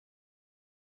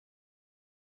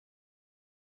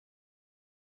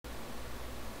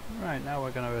Right, now we're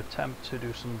going to attempt to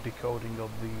do some decoding of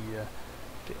the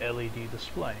LED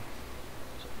display.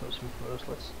 So first things first,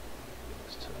 let's get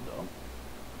this turned on.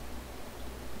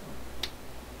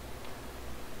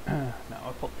 Now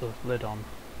I put the lid on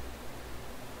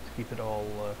to keep it all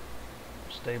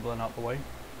stable and out the way.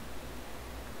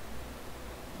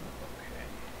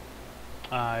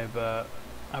 Okay.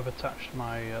 I've attached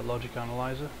my logic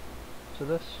analyzer to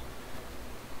this,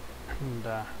 and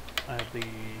I have the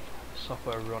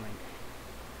software running.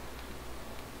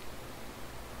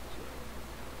 So,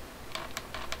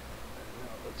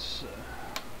 now let's see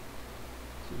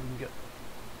if we can get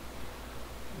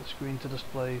the screen to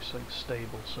display something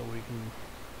stable so we can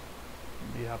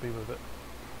be happy with it.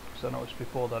 Because I noticed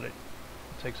before that it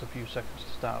takes a few seconds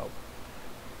to start up.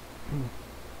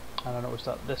 And I noticed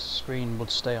that this screen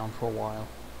would stay on for a while.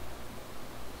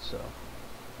 So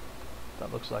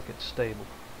that looks like it's stable.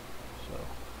 So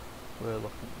we're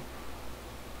looking.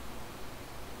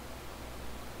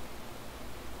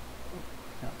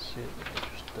 Can't see it,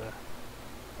 but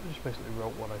I just basically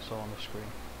wrote what I saw on the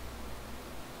screen.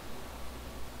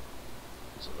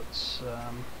 So let's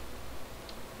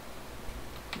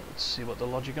see what the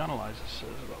logic analyzer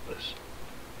says about this.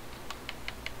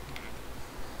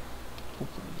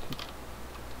 Hopefully you can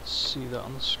see that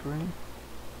on the screen.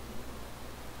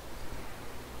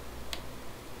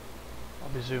 I'll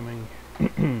be zooming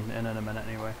in a minute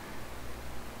anyway.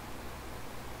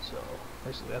 So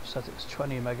basically I've set it to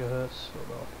 20 megahertz,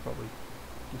 although I could probably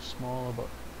do smaller, but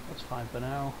that's fine for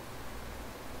now.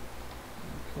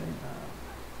 Okay,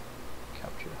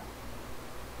 capture.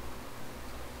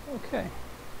 Okay.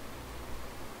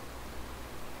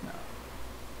 Now,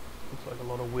 looks like a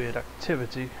lot of weird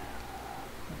activity.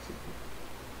 I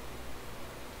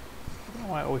don't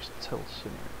know why it always tilts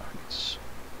anyway. I think it's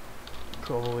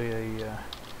probably a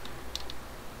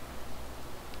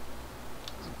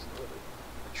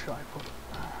tripod.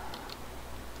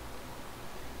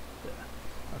 There,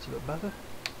 that's a bit better.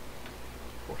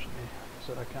 Fortunately, I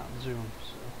said I can't zoom,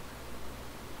 so.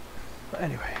 But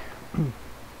anyway,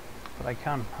 but I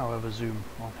can, however, zoom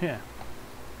on here.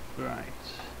 Right.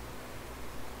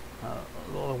 A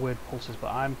lot of weird pulses,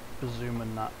 but I'm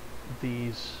presuming that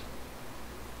these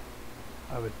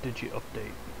have a digit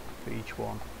update for each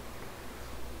one.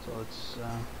 So let's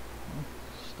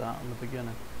start from the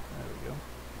beginning. There we go.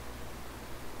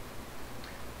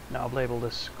 Now I've labelled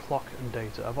this clock and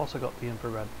data. I've also got the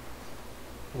infrared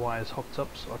wires hooked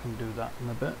up, so I can do that in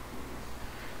a bit.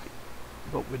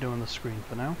 But we're doing the screen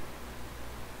for now.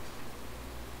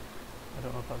 I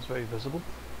don't know if that's very visible.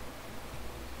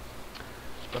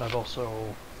 But I've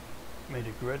also made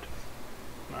a grid.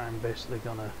 I'm basically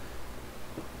going to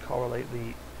correlate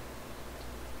the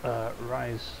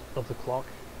rise of the clock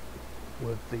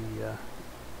with the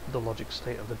logic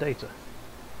state of the data.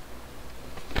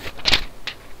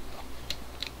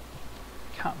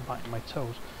 Cat biting my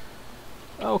toes.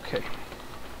 Okay.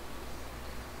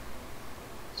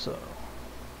 So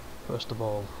first of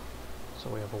all, so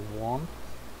we have a 1,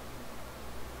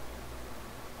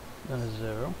 then a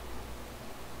 0.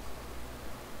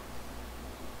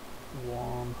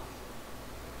 1,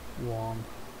 1,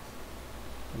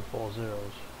 and 4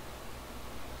 zeros.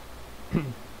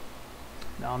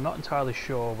 Now I'm not entirely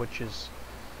sure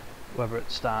whether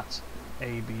it starts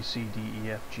A, B, C, D, E,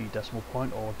 F, G decimal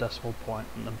point or decimal point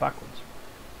and then backwards.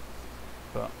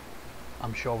 But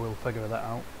I'm sure we'll figure that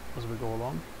out as we go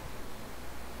along.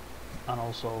 And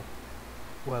also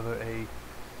whether a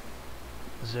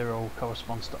 0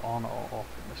 corresponds to on or off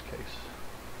in this case.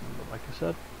 But like I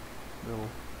said, we'll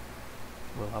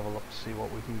have a look to see what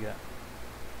we can get.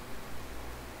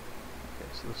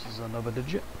 Okay, so this is another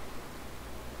digit.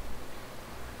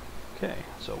 Okay,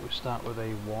 so we start with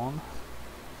a 1,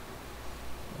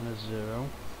 then a 0,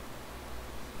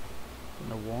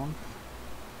 then a 1,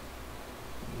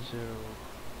 then a 0,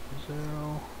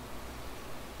 0,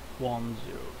 1,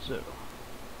 0, 0.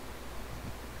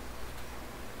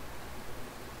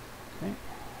 Okay.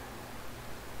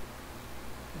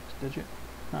 Next digit.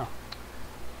 Now,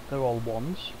 they're all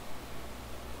 1s.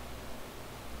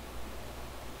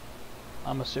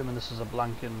 I'm assuming this is a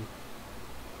blanking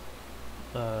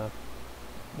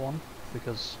 1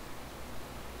 because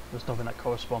there's nothing that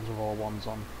corresponds with all 1s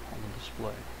on the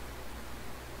display.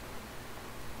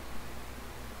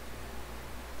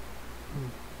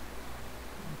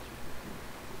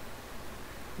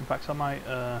 In fact, I might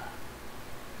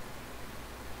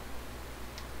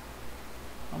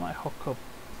hook up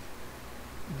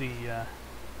the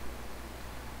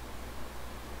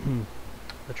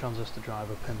transistor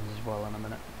driver pins as well in a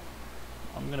minute.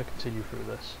 I'm going to continue through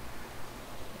this.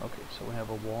 Okay, so we have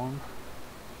a 1,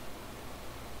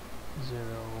 0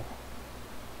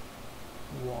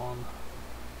 1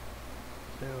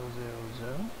 0 0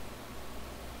 0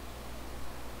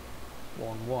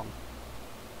 1 1.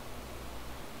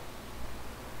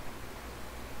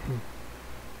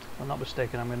 If I'm not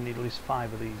mistaken, I'm going to need at least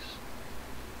 5 of these.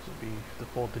 This will be the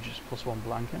 4 digits plus 1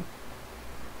 blanking.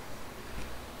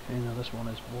 Okay, now this one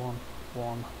is 1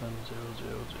 1 then 0 0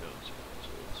 0 0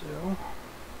 0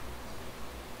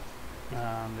 0.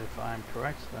 And if I'm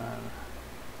correct, then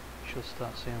you should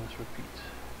start seeing this repeat.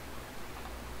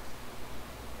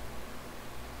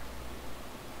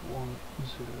 1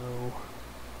 0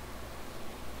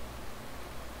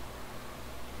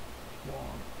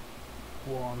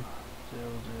 1 1 0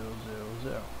 0 0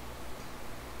 0.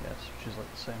 Yes, which is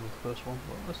like the same as the first one.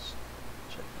 But let's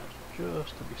check that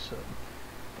just to be certain.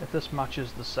 If this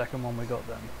matches the second one we got,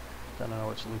 then I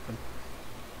know it's looping.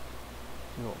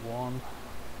 We got 1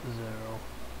 0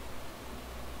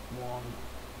 1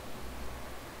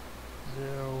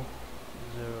 0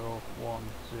 0 1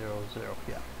 0 0.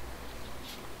 Yeah. I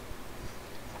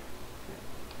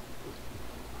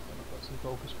don't know if that's in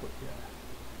focus, but yeah.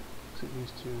 Because it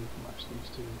needs to match these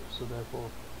two, so therefore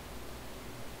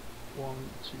 1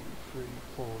 2 3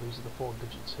 4. These are the 4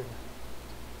 digits here.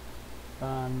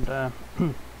 And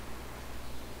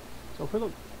so if we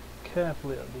look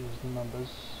carefully at these numbers,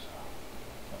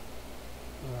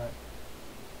 right,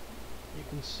 you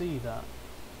can see that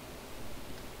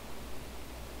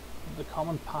the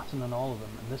common pattern in all of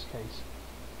them, in this case,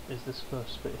 is this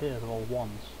first bit here, they're all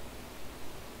ones.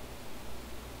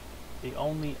 The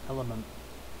only element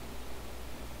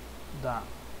that,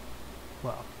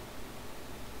 well,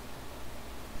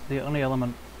 the only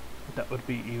element that would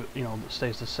be, you know, that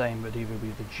stays the same would either be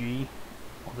the G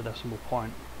or the decimal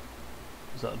point,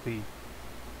 because that would be,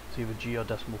 it's either G or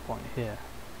decimal point here.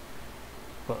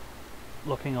 But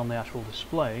looking on the actual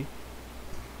display,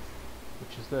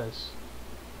 which is this,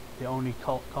 the only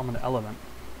common element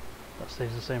that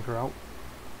stays the same throughout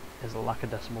is the lack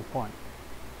of decimal point.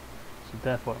 So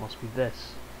therefore it must be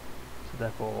this. So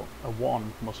therefore a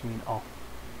 1 must mean off,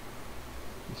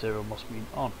 and 0 must mean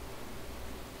on.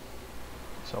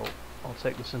 So I'll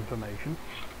take this information,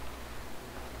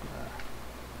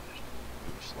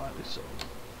 just slightly so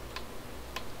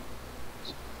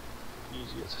it's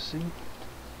easier to see.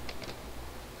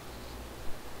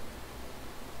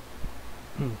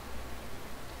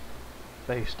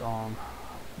 Based on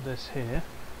this here,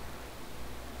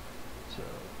 so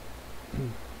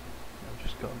I've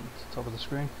just gotten to the top of the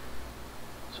screen.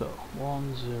 So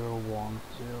 1 0 1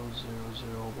 0 0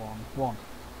 0 1 1.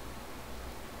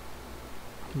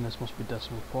 And this must be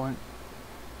decimal point.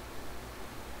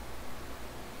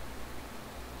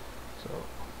 So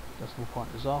decimal point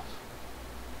is off.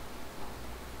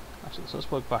 Actually, so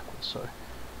let's work backwards. Sorry.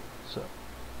 So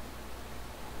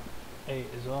A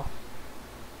is off,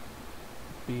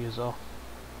 B is off,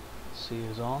 C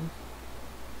is on,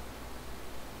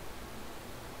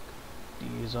 D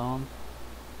is on,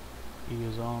 E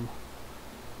is on,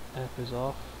 F is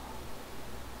off,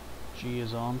 G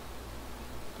is on,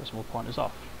 decimal point is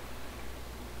off.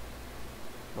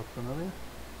 Look familiar?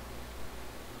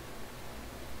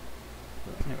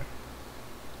 But anyway.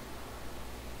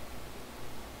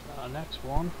 Next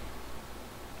one.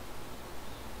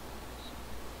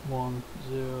 1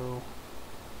 0.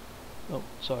 Oh,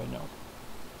 sorry, no.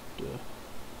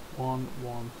 1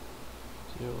 1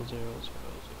 0 0 0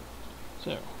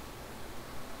 0 0.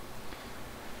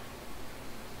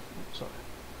 Sorry.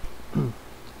 So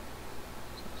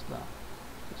that's that.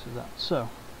 This is that. So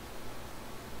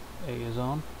A is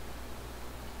on,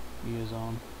 B is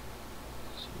on,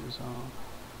 C is on,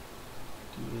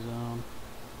 D is on,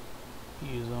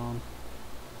 E is on,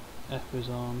 F is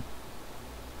on,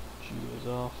 G is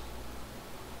off,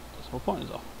 decimal point is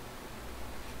off.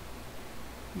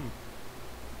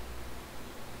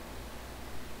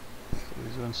 So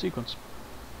these are in sequence.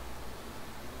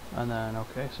 And then,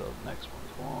 okay, so the next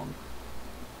one's 1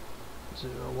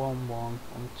 0 1 1 1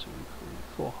 2 3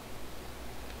 4.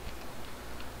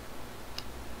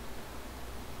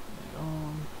 A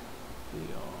on, B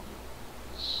on,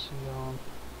 C on,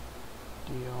 D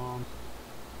on,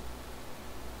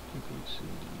 B, C,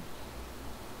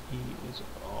 D, E is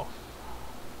off.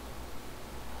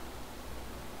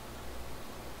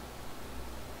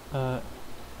 A,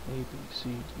 B, C,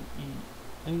 D, E,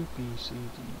 A, B, C, D,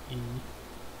 E, A, B,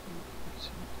 C,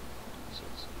 D,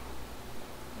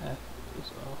 E, F is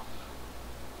off,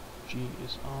 G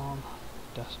is on,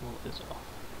 decimal is off.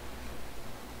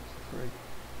 3.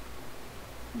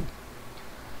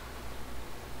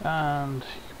 And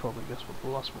you can probably guess what the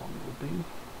last one will be.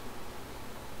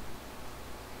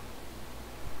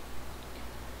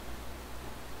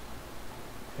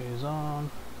 A is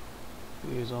on,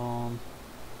 B is on,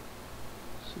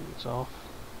 C is off,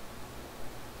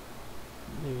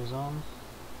 D is on,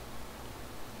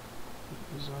 E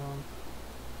is on,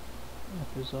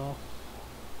 F is off,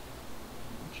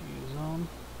 G is on,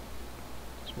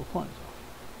 decimal point is off.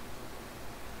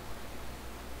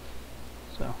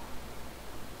 So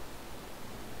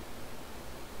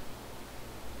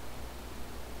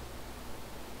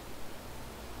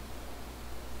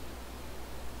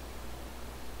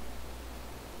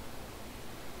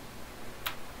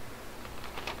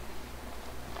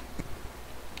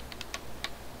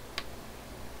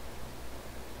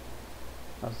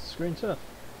that's the screen set.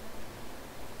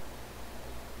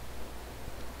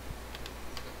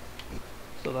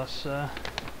 So that's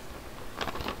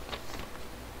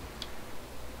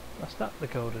that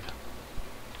decoded.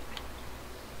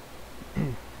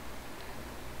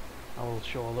 I will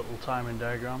show a little timing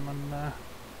diagram and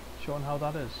showing how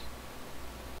that is.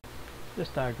 This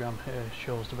diagram here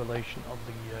shows the relation of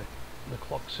the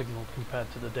clock signal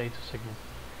compared to the data signal.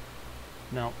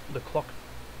 Now the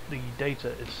data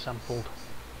is sampled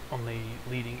on the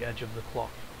leading edge of the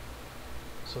clock,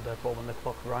 so therefore when the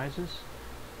clock rises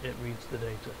it reads the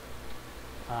data,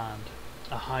 and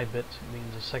a high bit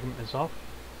means a segment is off,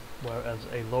 whereas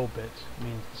a low bit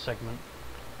means the segment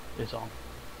is on.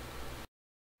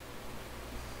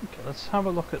 Okay, let's have a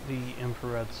look at the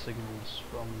infrared signals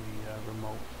from the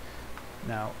remote.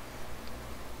 Now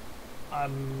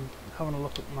I'm having a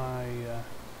look at my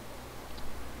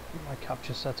my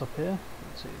capture setup here.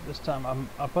 Let's see, this time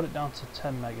I put it down to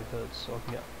 10 megahertz so I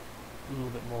can get a little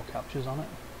bit more captures on it.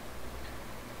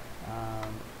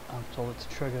 And I'm told it to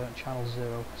trigger at channel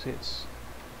 0. See, it's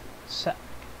set.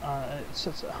 It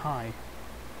sets it high,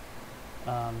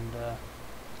 and as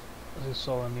I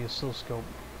saw in the oscilloscope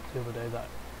the other day, that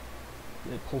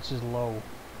it pulses low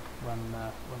when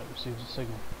it receives a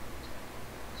signal.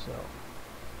 So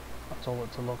I told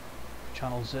it to look for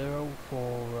channel 0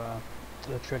 for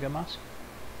the trigger mask,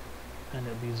 and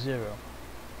it'll be 0.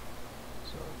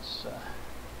 So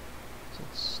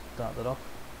it's started off.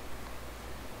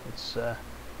 It's look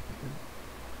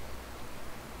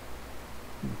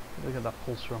at that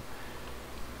pulse from.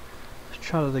 Let's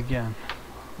try it again,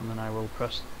 and then I'm going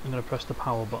to press the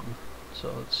power button.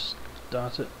 So let's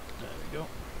start it. There we go.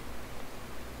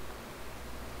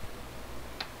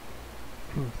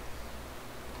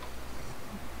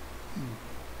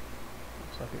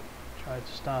 Looks like it tried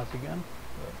to start again,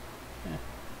 but yeah.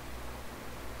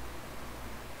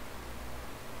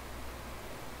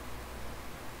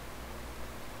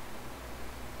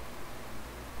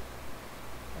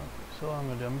 So what I'm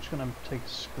going to do, I'm just going to take a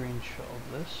screenshot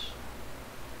of this.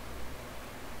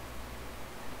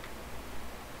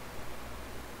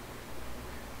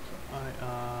 So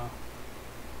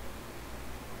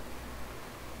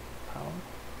power,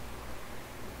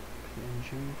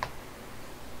 PNG,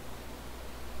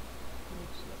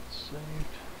 that's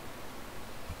saved.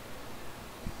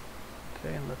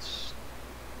 Okay, and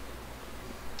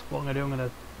what I'm going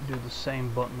to do the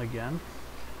same button again,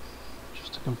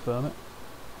 just to confirm it.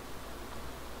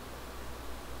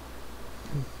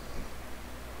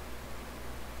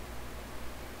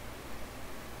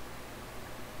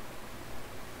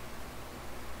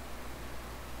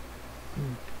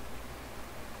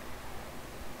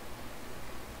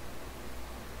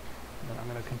 Then I'm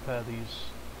going to compare these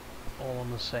all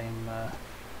on the same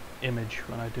image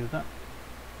when I do that.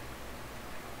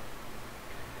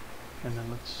 And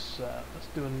then let's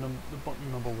do the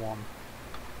button number 1,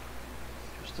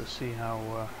 just to see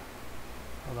how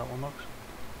that one looks.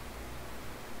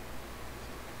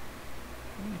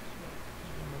 Okay, so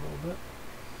zoom a little bit.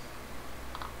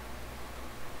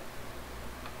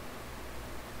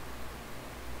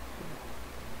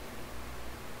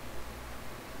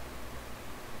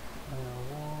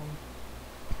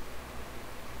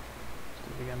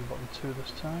 Again, button 2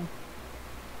 this time.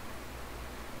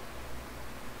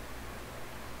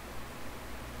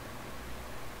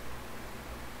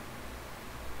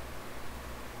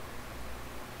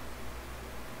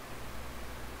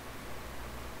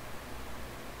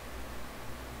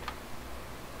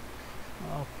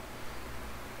 Well,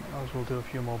 might as well do a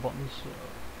few more buttons.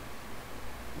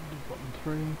 We'll do button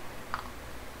 3.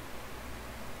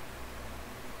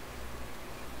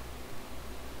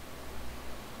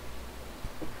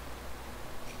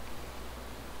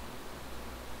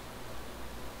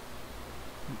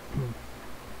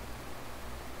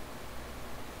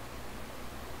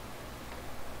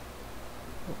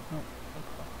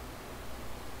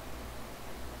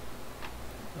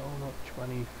 No, not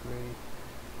 23.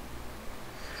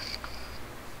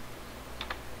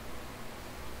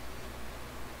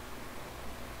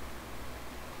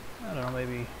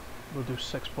 maybe we'll do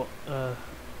 6 of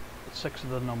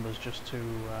the numbers just to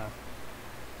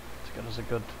get us a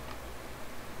good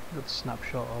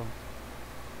snapshot of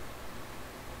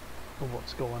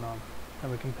what's going on,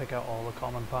 and we can pick out all the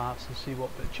common parts and see what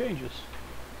bit changes.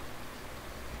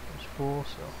 There's 4,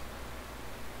 so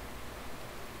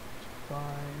 5.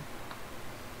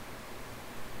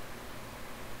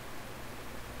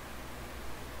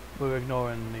 We're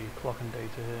ignoring the clock and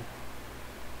data here.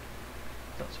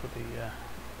 That's for the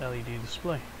LED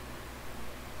display.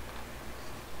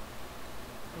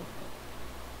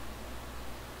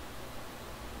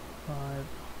 Five.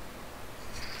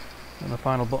 And the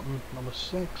final button, number 6.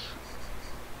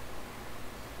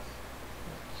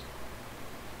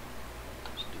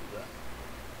 Let's do that.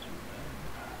 Zoom in.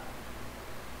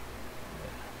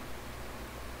 Yeah.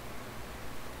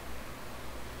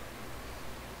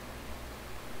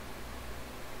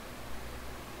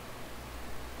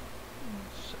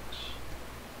 6.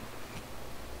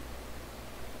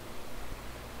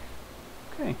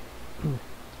 Okay.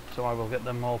 So I will get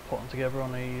them all put together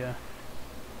on a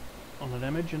on an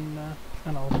image, and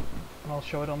I'll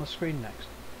show it on the screen next.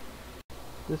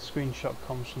 This screenshot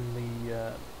comes from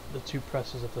the 2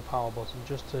 presses of the power button,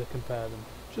 just to compare them,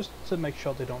 just to make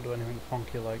sure they don't do anything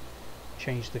funky like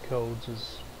change the codes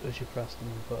as you press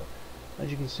them. But as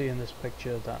you can see in this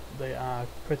picture, that they are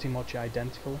pretty much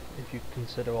identical if you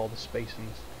consider all the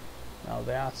spacings. Now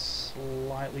they are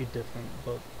slightly different,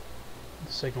 but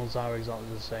the signals are exactly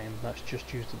the same. That's just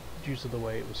due to the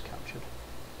way it was captured.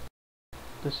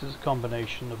 This is a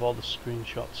combination of all the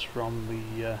screenshots from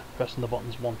the pressing the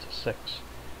buttons 1 to 6.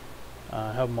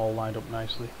 I have them all lined up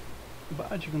nicely,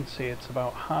 but as you can see, it's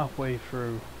about halfway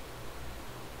through.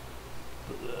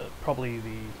 Probably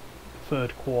the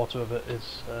 3rd quarter of it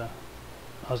is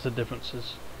has the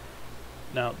differences.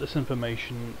 Now this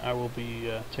information, I will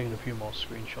be taking a few more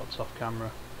screenshots off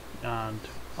camera, and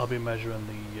I'll be measuring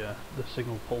the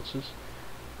signal pulses,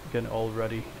 getting it all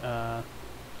ready.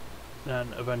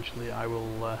 Then eventually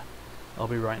I'll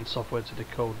be writing software to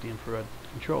decode the infrared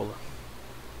controller.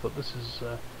 But this is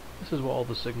what all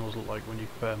the signals look like when you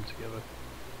compare them together.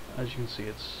 As you can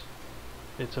see,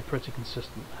 it's a pretty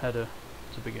consistent header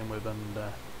to begin with, and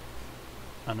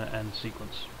an end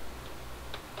sequence.